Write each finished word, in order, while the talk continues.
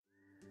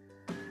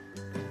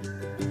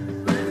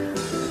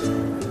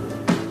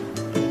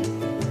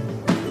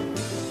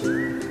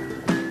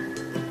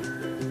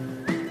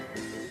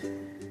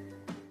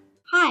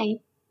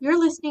You're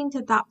listening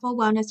to Thoughtful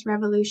Wellness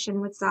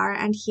Revolution with Zara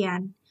and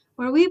Hien,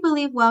 where we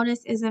believe wellness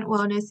isn't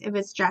wellness if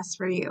it's just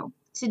for you.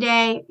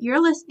 Today,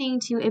 you're listening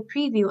to a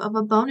preview of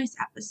a bonus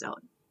episode.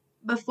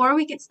 Before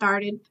we get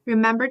started,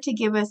 remember to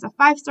give us a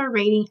 5-star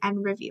rating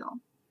and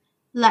review.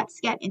 Let's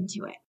get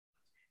into it.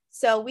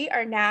 So we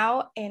are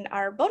now in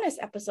our bonus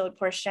episode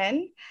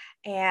portion.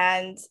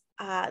 And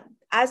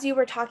as you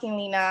were talking,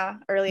 Lena,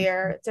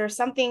 earlier, there's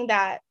something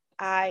that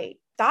I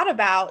thought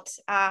about.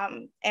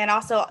 And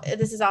also,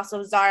 this is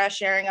also Zara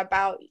sharing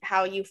about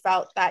how you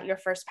felt that your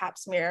first pap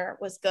smear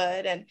was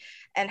good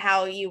and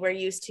how you were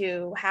used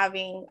to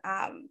having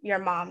your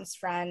mom's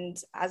friend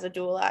as a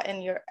doula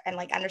and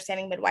like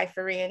understanding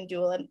midwifery and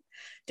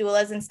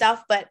doulas and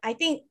stuff. But I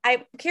think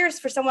I'm curious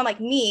for someone like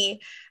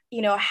me,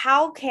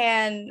 how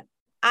can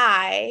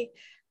I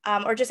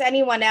or just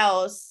anyone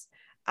else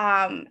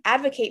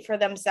advocate for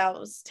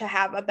themselves to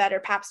have a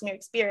better pap smear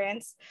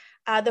experience?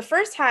 The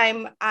first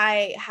time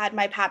I had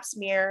my pap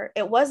smear,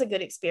 it was a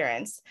good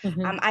experience.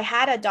 Mm-hmm. I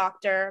had a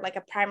doctor, like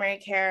a primary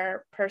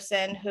care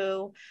person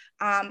who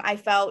I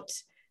felt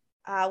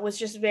was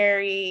just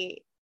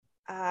very,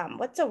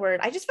 what's the word?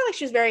 I just felt like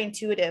she was very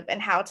intuitive in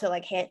how to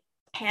like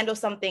handle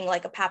something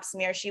like a pap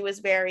smear. She was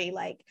very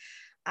like,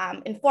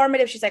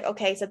 informative. She's like,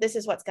 okay, so this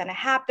is what's going to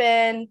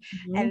happen.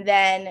 Mm-hmm. And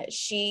then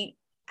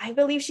I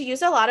believe she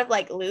used a lot of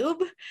like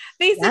lube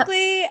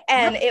basically. Yep.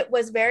 And it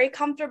was very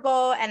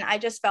comfortable. And I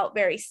just felt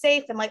very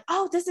safe and like,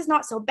 oh, this is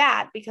not so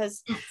bad,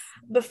 because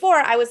before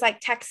I was like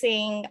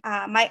texting,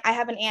 I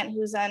have an aunt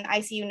who's an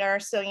ICU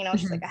nurse. So,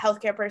 she's like a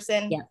healthcare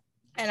person. Yeah.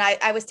 And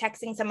I was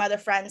texting some other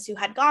friends who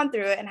had gone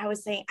through it, and I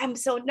was saying, I'm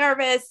so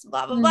nervous,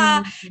 blah, blah,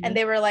 blah. And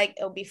they were like,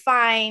 it'll be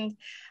fine.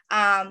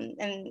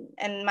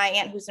 And my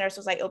aunt who's a nurse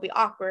was like, it'll be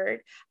awkward.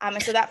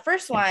 And so that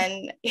first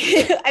one,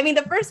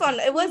 the first one,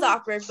 it was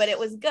awkward, but it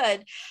was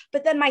good.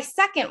 But then my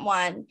second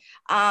one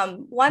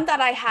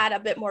that I had a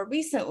bit more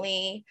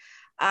recently,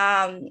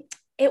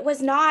 it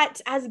was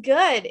not as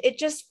good. It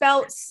just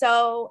felt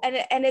so,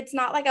 and it's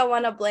not like I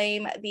want to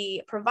blame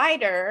the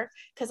provider,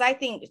 because I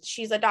think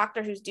she's a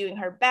doctor who's doing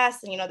her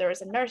best. And, there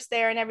was a nurse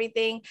there and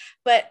everything,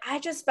 but I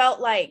just felt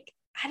like,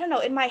 I don't know,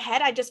 in my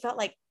head, I just felt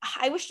like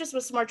I wish this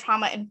was more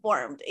trauma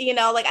informed,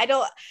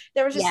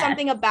 there was just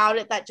something about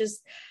it that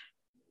just,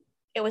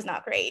 it was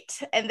not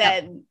great. And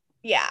then,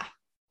 yeah.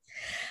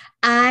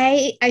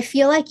 I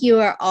feel like you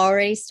are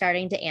already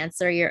starting to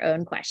answer your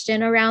own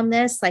question around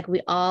this. Like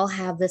we all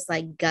have this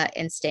like gut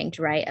instinct,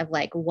 right? Of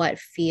like what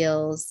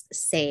feels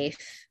safe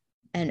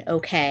and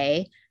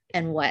okay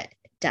and what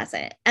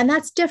doesn't. And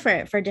that's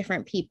different for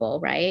different people,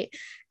 right?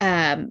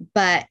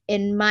 But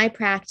in my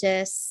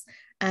practice,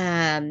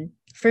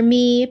 for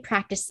me,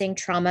 practicing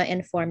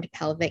trauma-informed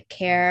pelvic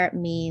care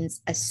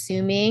means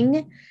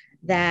assuming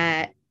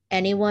that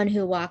anyone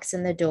who walks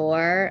in the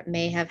door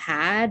may have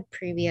had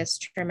previous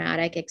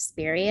traumatic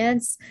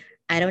experience.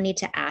 I don't need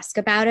to ask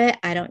about it.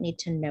 I don't need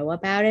to know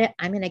about it.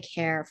 I'm going to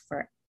care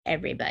for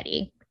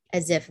everybody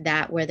as if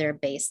that were their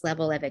base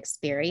level of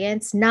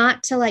experience,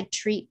 not to like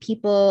treat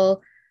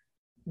people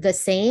the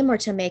same or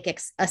to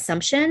make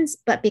assumptions,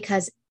 but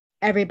because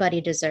everybody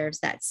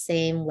deserves that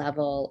same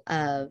level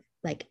of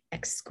like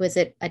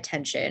exquisite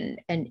attention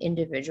and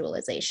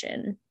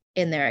individualization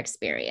in their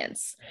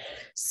experience.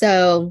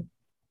 So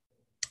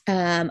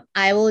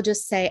I will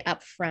just say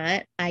up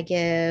front, I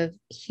give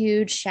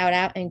huge shout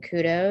out and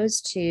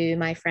kudos to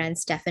my friend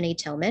Stephanie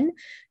Tillman,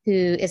 who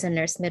is a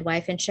nurse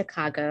midwife in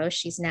Chicago.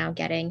 She's now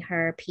getting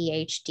her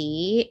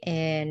PhD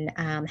in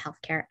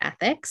healthcare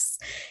ethics.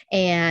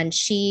 And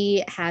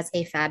she has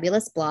a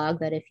fabulous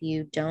blog that if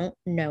you don't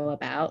know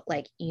about,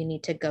 like you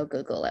need to go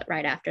Google it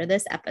right after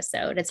this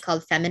episode. It's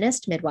called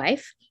Feminist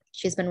Midwife.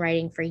 She's been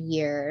writing for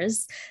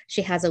years.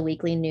 She has a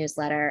weekly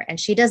newsletter and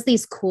she does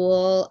these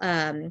cool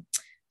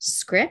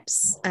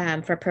scripts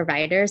for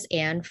providers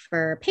and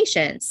for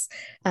patients,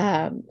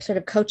 sort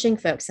of coaching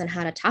folks on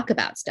how to talk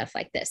about stuff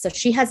like this. So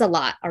she has a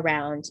lot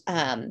around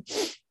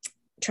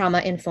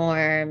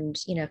trauma-informed,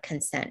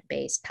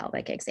 consent-based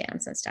pelvic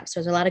exams and stuff. So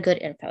there's a lot of good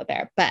info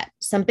there, but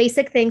some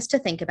basic things to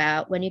think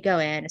about when you go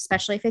in,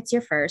 especially if it's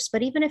your first,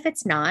 but even if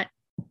it's not,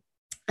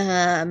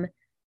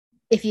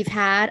 if you've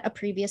had a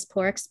previous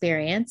poor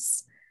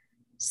experience,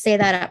 say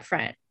that up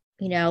front,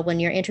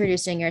 when you're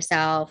introducing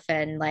yourself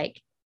and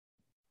like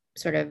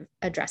sort of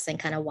addressing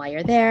kind of why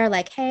you're there.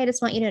 Like, hey, I just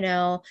want you to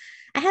know,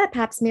 I had a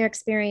pap smear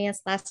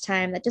experience last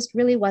time that just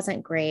really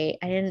wasn't great.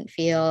 I didn't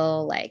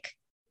feel like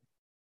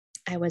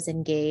I was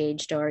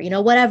engaged or,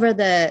 whatever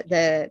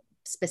the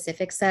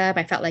specifics of.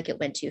 I felt like it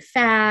went too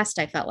fast.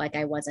 I felt like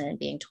I wasn't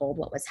being told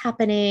what was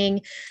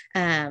happening.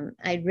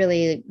 I'd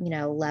really,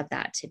 love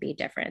that to be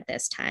different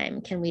this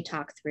time. Can we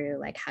talk through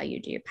like how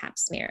you do your pap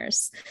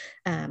smears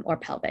or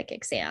pelvic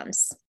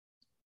exams?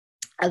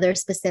 Other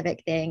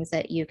specific things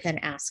that you can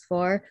ask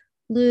for: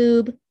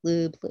 lube,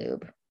 lube,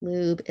 lube.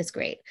 Lube is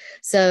great.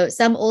 So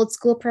some old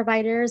school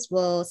providers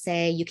will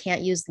say you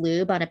can't use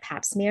lube on a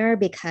pap smear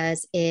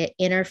because it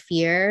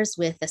interferes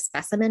with the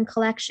specimen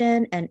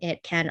collection and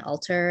it can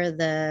alter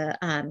the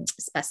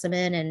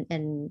specimen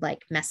and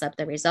like mess up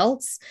the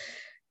results.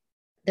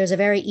 there's a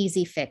very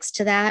easy fix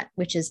to that,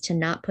 which is to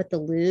not put the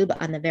lube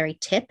on the very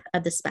tip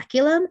of the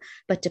speculum,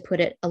 but to put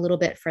it a little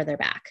bit further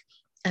back.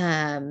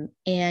 And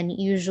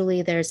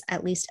usually there's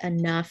at least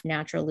enough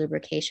natural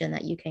lubrication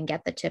that you can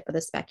get the tip of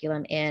the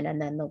speculum in,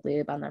 and then the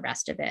lube on the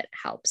rest of it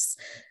helps.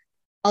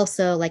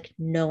 Also, like,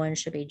 no one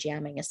should be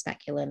jamming a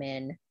speculum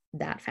in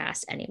that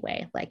fast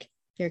anyway. Like,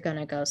 you're going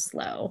to go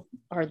slow,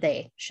 or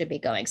they should be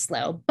going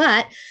slow.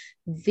 But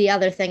the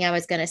other thing I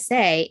was going to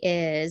say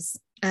is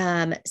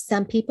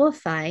some people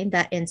find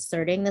that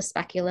inserting the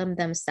speculum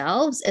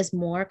themselves is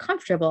more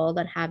comfortable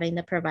than having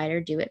the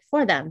provider do it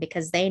for them,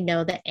 because they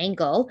know the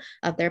angle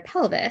of their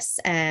pelvis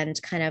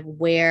and kind of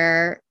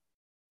where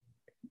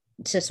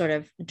to sort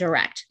of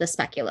direct the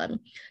speculum.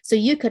 So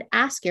you could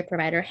ask your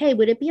provider, hey,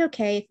 would it be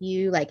okay if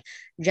you like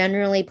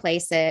generally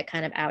place it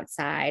kind of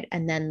outside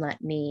and then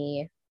let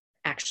me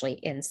actually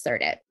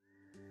insert it?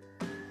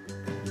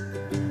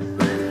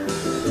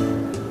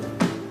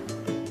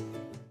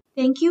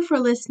 Thank you for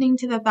listening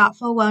to the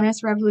Thoughtful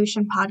Wellness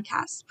Revolution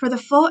podcast. For the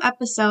full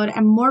episode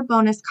and more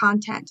bonus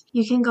content,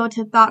 you can go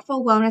to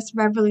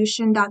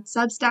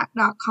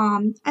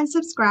thoughtfulwellnessrevolution.substack.com and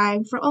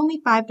subscribe for only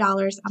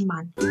 $5 a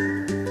month.